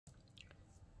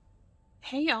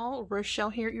Hey y'all, Rochelle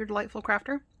here, your delightful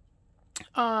crafter.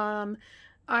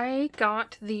 I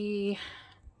got the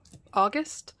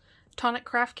August Tonic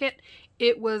craft kit.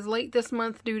 It was late this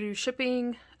month due to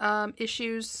shipping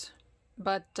issues,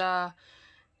 but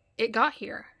it got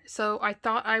here. So I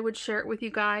thought I would share it with you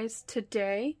guys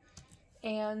today.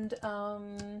 And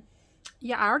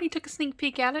yeah, I already took a sneak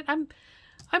peek at it. I'm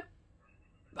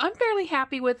fairly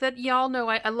happy with it. Y'all know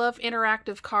I love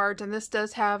interactive cards, and this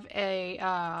does have a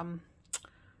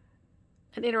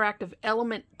an interactive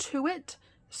element to it.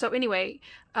 So anyway,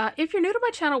 if you're new to my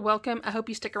channel, welcome. I hope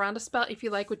you stick around a spell if you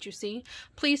like what you see.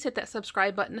 Please hit that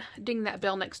subscribe button, ding that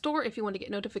bell next door if you want to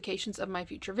get notifications of my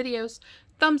future videos.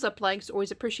 Thumbs up, likes, always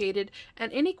appreciated.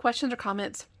 And any questions or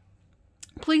comments,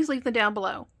 please leave them down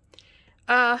below.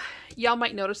 Y'all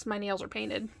might notice my nails are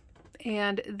painted,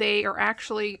 and they are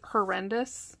actually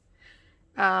horrendous.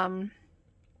 Y'all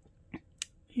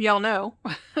know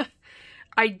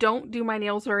I don't do my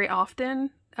nails very often,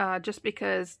 just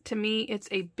because to me it's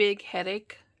a big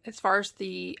headache as far as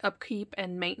the upkeep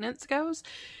and maintenance goes.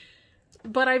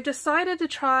 But I've decided to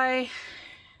try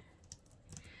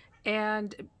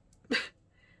and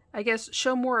I guess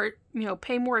show more,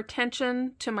 pay more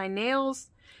attention to my nails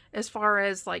as far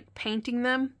as like painting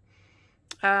them.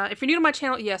 If you're new to my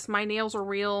channel, yes, my nails are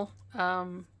real.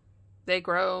 They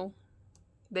grow,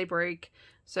 they break,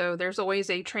 so there's always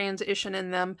a transition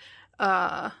in them.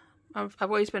 I've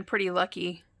always been pretty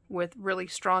lucky with really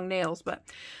strong nails, but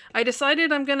I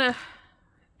decided I'm gonna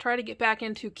try to get back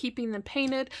into keeping them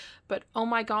painted, but oh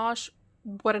my gosh,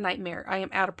 what a nightmare. I am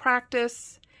out of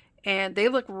practice, and they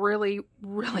look really,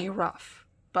 really rough.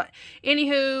 But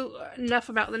anywho, enough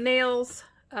about the nails.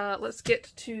 Let's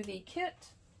get to the kit.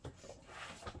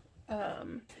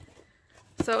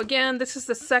 So again, this is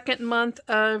the second month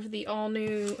of the all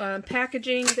new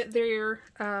packaging that they're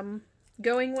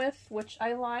going with, which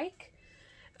I like.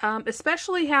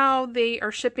 Especially how they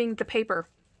are shipping the paper,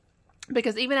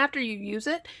 because even after you use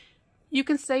it, you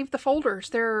can save the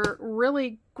folders. They're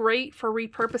really great for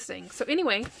repurposing. So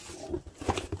anyway,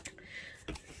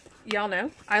 y'all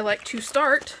know I like to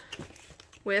start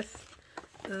with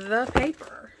the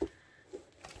paper.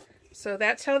 So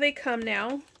that's how they come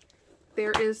now.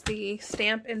 There is the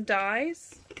stamp and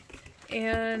dies,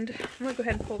 and I'm going to go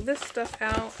ahead and pull this stuff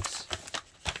out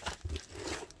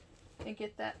and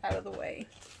get that out of the way.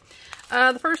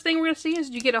 The first thing we're going to see is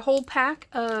you get a whole pack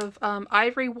of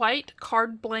ivory white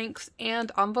card blanks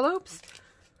and envelopes,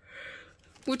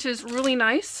 which is really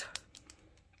nice.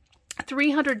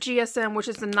 300 GSM, which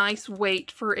is a nice weight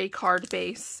for a card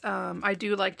base. I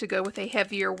do like to go with a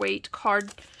heavier weight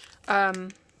card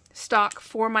stock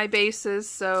for my bases,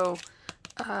 so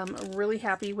I'm really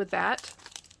happy with that.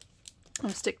 I'll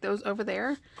stick those over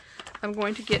there. I'm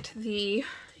going to get the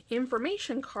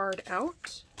information card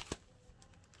out.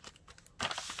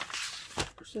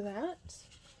 So that.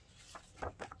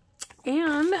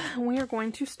 And we are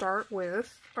going to start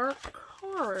with our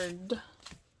card.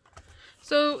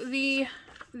 So the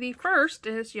first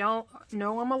is, y'all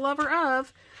know I'm a lover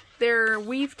of their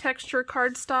weave texture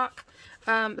cardstock.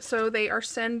 So they are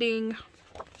sending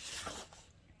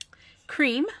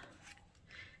cream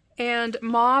and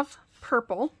mauve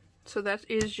purple. So that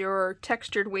is your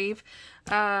textured weave.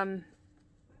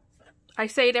 I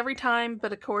say it every time,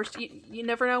 but of course you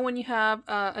never know when you have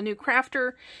a new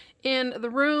crafter in the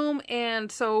room, and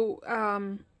so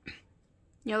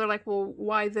they're like, well,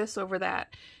 why this over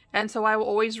that? And so I will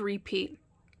always repeat.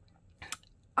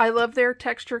 I love their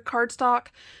textured cardstock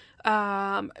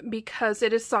because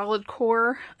it is solid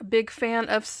core. A big fan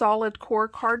of solid core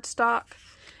cardstock.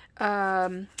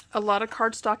 A lot of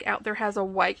cardstock out there has a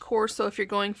white core, so if you're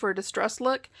going for a distressed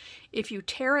look, if you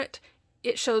tear it,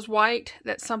 it shows white.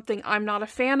 That's something I'm not a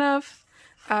fan of.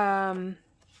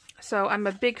 So I'm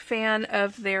a big fan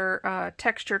of their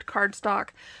textured cardstock.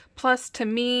 Plus, to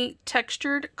me,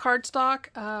 textured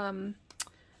cardstock,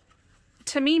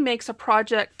 to me, makes a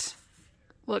project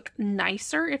look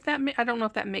nicer, if that I don't know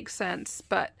if that makes sense,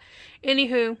 but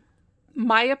anywho,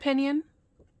 my opinion,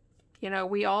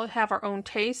 we all have our own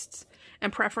tastes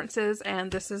and preferences,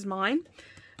 and this is mine.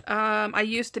 I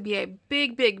used to be a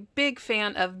big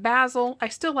fan of basil. I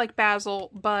still like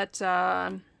basil, but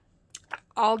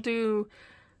I'll do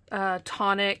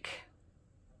Tonic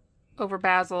over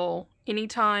basil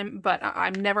anytime, but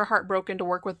I'm never heartbroken to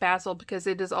work with basil because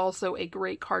it is also a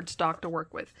great cardstock to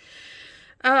work with.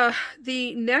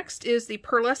 The next is the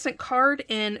pearlescent card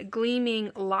in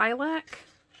Gleaming Lilac.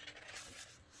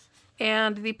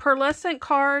 And the pearlescent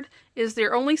card is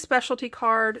their only specialty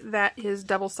card that is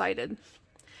double-sided.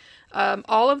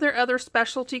 All of their other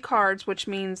specialty cards, which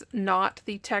means not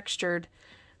the textured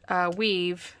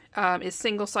weave, is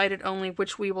single-sided only,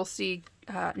 which we will see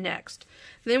next.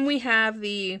 Then we have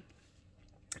the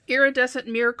iridescent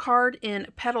mirror card in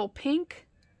Petal Pink.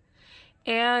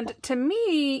 And to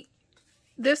me,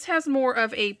 this has more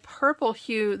of a purple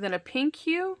hue than a pink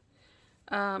hue.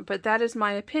 But that is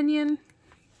my opinion.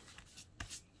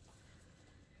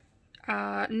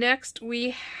 Next,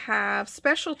 we have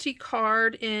Specialty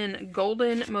card in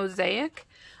Golden Mosaic.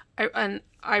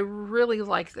 I really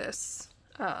like this.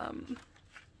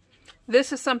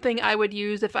 This is something I would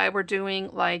use if I were doing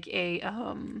like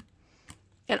an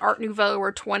Art Nouveau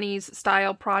or 20s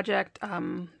style project.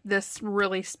 This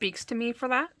really speaks to me for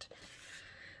that.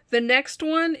 The next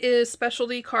one is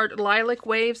Specialty card Lilac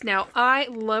Waves. Now, I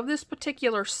love this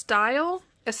particular style,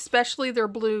 especially their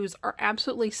blues are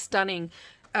absolutely stunning.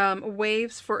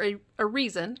 Waves for a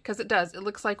reason, because it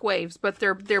looks like waves, but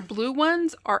their blue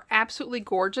ones are absolutely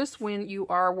gorgeous when you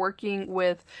are working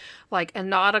with like a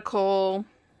nautical,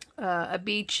 a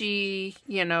beachy,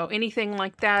 you know, anything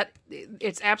like that.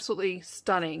 It's absolutely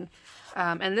stunning.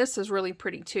 And this is really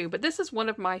pretty too, but this is one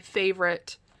of my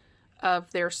favorite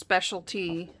of their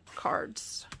Specialty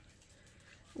cards.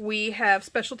 We have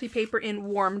Specialty paper in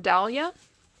Warm Dahlia.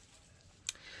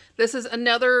 This is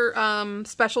another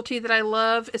specialty that I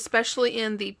love, especially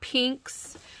in the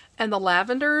pinks and the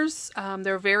lavenders.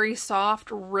 They're very soft,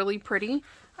 really pretty.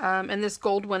 And this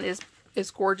gold one is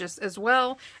gorgeous as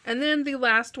well. And then the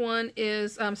last one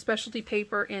is Specialty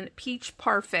paper in Peach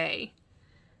Parfait.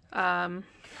 I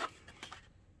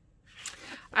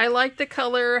like the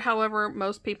color. However,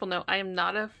 most people know I am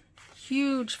not a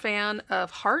huge fan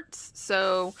of hearts.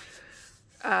 So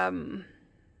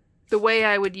the way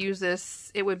I would use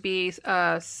this, it would be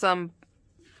somehow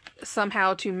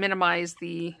to minimize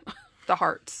the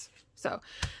hearts. So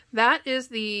that is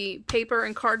the paper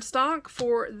and cardstock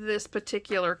for this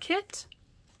particular kit.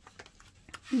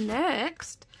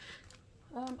 Next,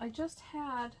 I just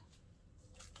had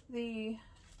right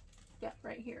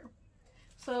here.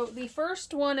 So the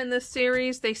first one in this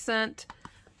series, they sent,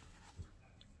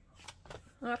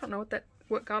 I don't know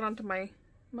what got onto my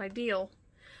deal,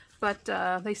 but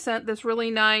they sent this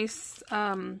really nice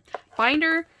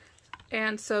binder,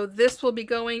 and so this will be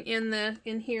going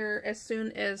in here as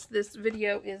soon as this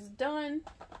video is done.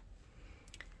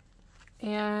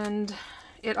 And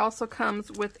it also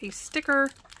comes with a sticker,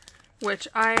 which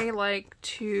I like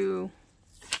to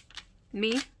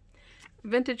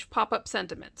Vintage Pop-Up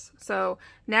Sentiments. So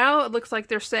now it looks like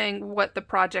they're saying what the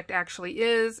project actually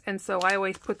is, and so I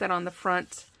always put that on the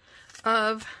front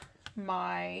of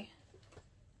my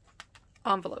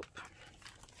envelope.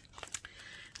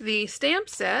 The stamp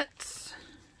set,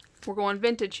 we're going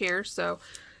vintage here, so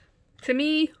to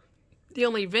me, the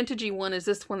only vintagey one is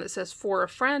this one that says "For a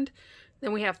Friend."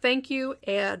 Then we have "Thank You"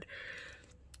 and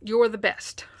 "You're the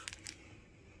Best."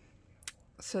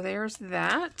 So there's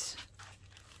that.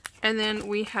 And then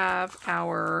we have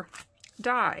our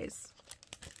dies.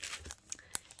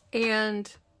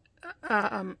 And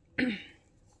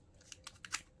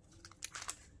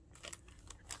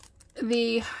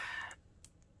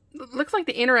looks like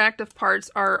the interactive parts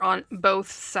are on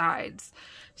both sides.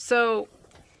 So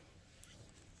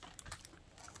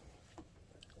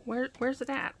where's it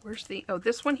at? Where's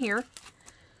this one here.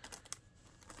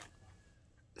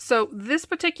 So this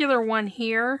particular one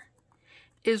here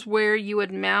is where you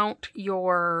would mount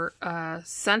your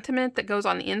sentiment that goes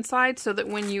on the inside, so that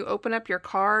when you open up your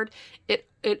card, it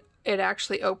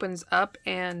actually opens up,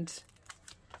 and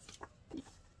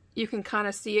you can kind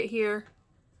of see it here.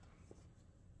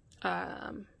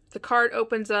 The card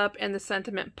opens up and the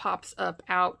sentiment pops up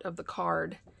out of the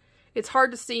card. It's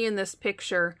hard to see in this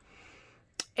picture,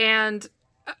 and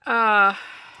I'm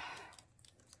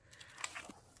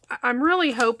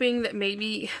really hoping that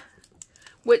maybe,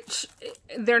 which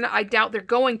they're not, I doubt they're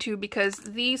going to, because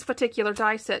these particular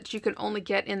die sets you can only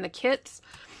get in the kits.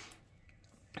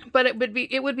 But it would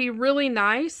be really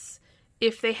nice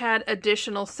if they had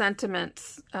additional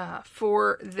sentiments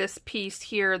for this piece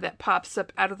here that pops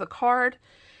up out of the card.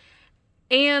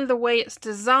 And the way it's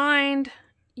designed,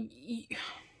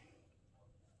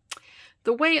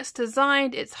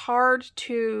 it's hard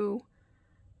to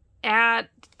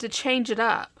change it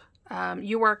up.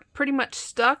 You are pretty much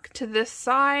stuck to this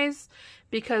size,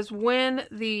 because when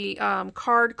the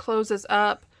card closes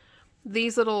up,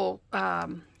 these little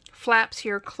flaps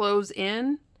here close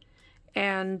in,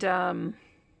 and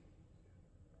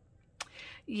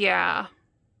yeah,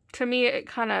 to me it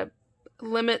kind of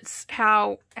limits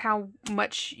how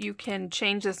much you can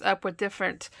change this up with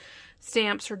different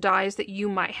stamps or dies that you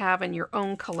might have in your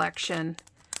own collection.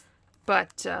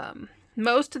 But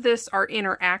most of this are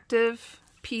interactive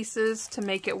pieces to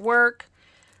make it work.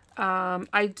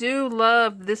 I do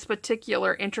love this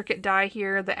particular intricate die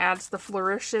here that adds the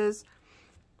flourishes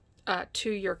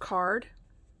to your card.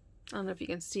 I don't know if you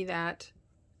can see that.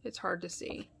 It's hard to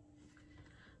see.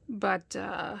 But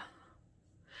I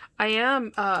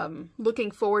am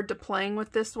looking forward to playing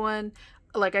with this one.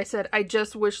 Like I said, I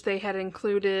just wish they had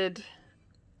included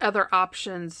other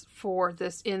options for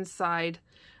this inside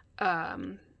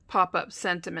pop-up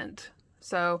sentiment.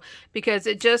 So, because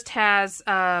it just has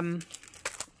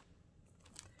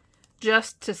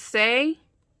just to say.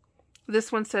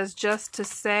 This one says just to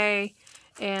say,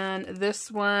 and this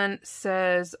one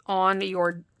says on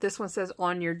your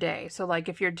day. So like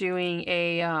if you're doing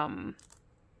a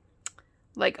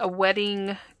like a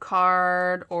wedding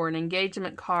card or an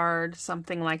engagement card,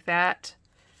 something like that.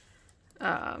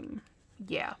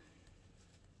 Yeah.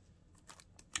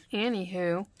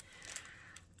 Anywho,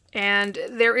 and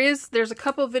there's a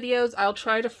couple of videos. I'll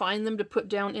try to find them to put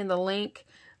down in the link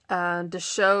to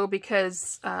show,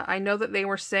 because I know that they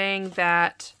were saying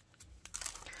that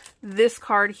this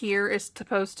card here is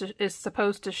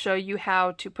supposed to show you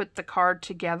how to put the card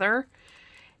together,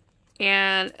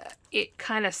 and it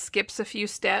kind of skips a few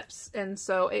steps. And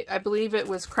so I believe it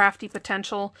was Crafti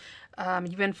Potential.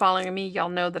 You've been following me, y'all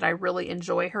know that I really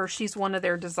enjoy her. She's one of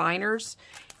their designers,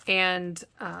 and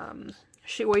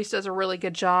she always does a really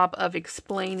good job of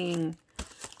explaining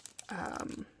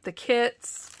the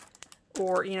kits,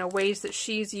 or you know, ways that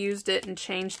she's used it and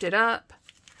changed it up.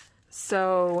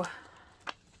 So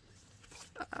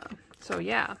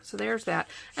yeah, so there's that.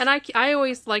 And I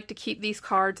always like to keep these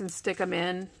cards and stick them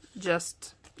in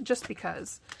just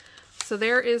because. So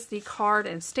there is the card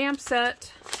and stamp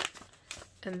set.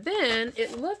 And then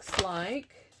it looks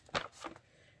like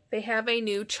they have a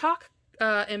new chalk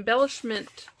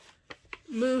embellishment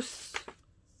mousse,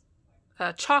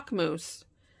 chalk mousse.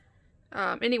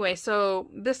 Anyway, so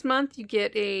this month you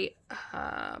get a,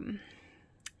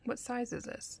 what size is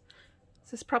this?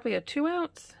 Is this probably a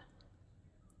 2-ounce?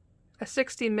 A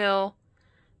 60 mil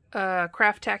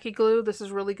craft tacky glue. This is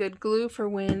really good glue for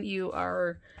when you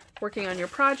are working on your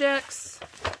projects.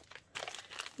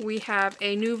 We have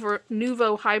a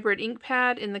Nuvo hybrid ink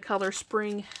pad in the color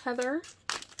Spring Heather.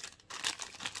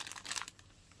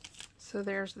 So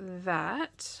there's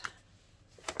that.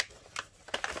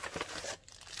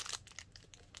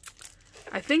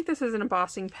 I think this is an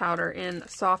embossing powder in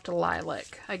Soft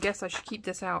Lilac. I guess I should keep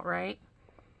this out, right?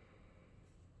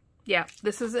 Yeah,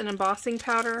 this is an embossing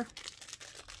powder.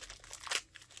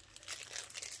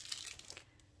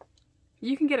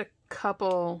 You can get a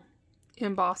couple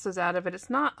embosses out of it. It's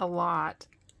not a lot,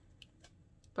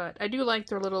 but I do like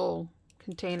their little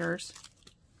containers.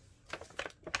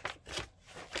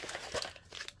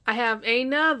 I have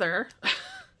another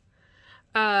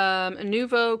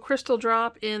Nuvo crystal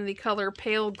drop in the color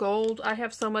Pale Gold. I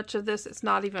have so much of this, it's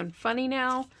not even funny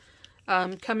now.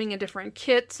 Coming in different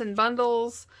kits and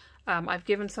bundles. I've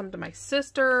given some to my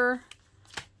sister.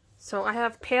 So I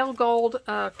have Pale Gold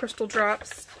crystal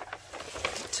drops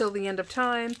till the end of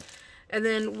time. And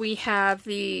then we have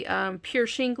the Pure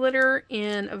Sheen Glitter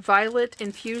in Violet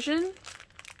Infusion.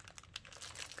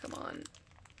 Come on.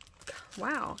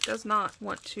 Wow, does not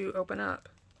want to open up.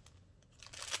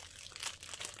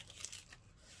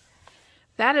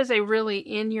 That is a really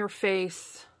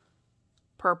in-your-face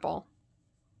purple.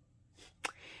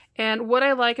 And what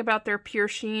I like about their Pure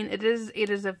Sheen, it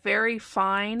is a very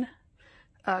fine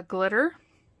glitter.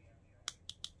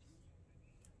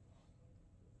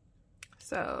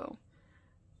 So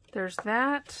there's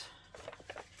that.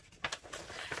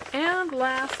 And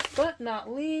last but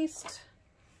not least,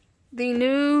 the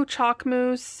new chalk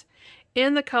mousse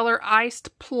in the color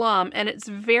Iced Plum, and it's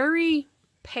very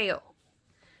pale.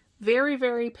 Very,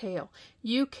 very pale.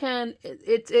 You can,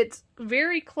 it's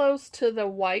very close to the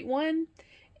white one.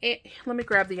 Let me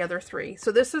grab the other three.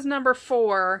 So this is number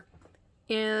 4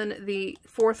 in the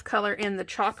 4th color in the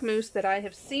chalk mousse that I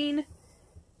have seen.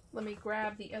 Let me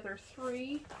grab the other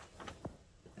 3.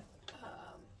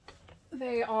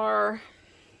 They are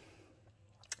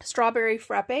Strawberry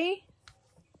Frappe,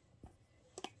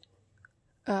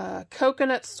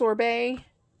 Coconut Sorbet,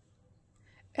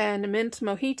 and Mint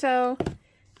Mojito.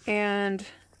 And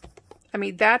I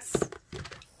mean, that's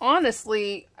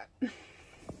honestly,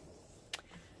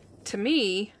 to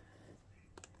me,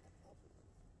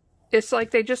 it's like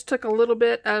they just took a little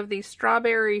bit of the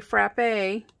strawberry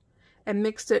frappe and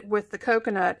mixed it with the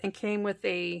coconut and came with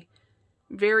a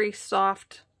very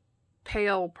soft,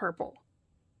 pale purple.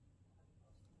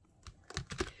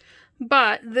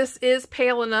 But this is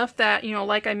pale enough that, you know,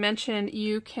 like I mentioned,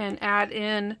 you can add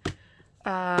in,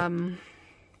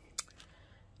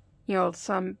 you know,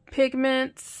 some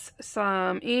pigments,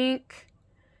 some ink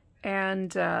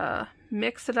and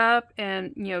mix it up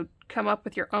and, you know, come up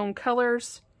with your own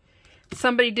colors.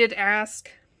 Somebody did ask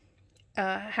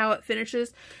how it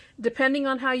finishes. Depending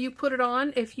on how you put it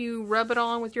on, if you rub it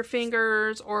on with your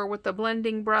fingers or with the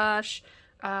blending brush,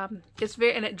 and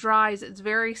it dries, it's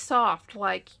very soft,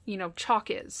 like, you know,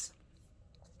 chalk is.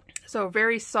 So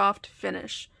very soft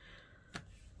finish.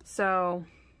 So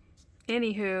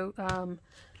anywho,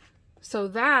 so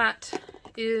that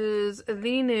is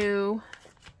the new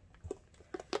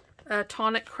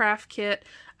Tonic craft kit.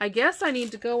 I guess I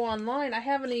need to go online. I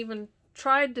haven't even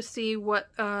tried to see what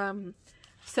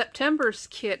September's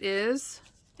kit is,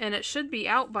 and it should be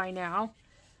out by now.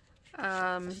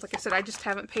 Like I said, I just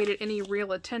haven't paid it any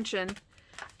real attention.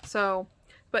 So,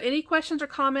 but any questions or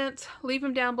comments, leave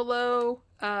them down below.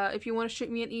 If you want to shoot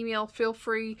me an email, feel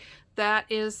free. That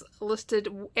is listed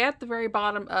at the very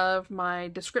bottom of my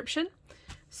description.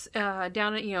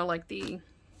 Down at, you know, like the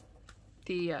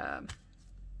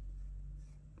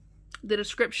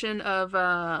description of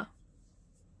the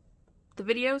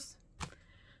videos.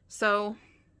 So,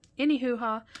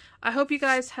 anywho, I hope you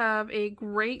guys have a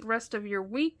great rest of your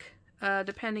week.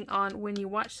 Depending on when you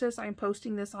watch this, I'm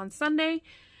posting this on Sunday.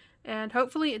 And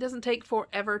hopefully it doesn't take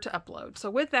forever to upload. So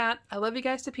with that, I love you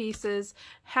guys to pieces.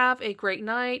 Have a great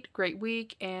night, great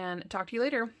week, and talk to you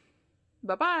later.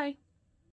 Bye-bye.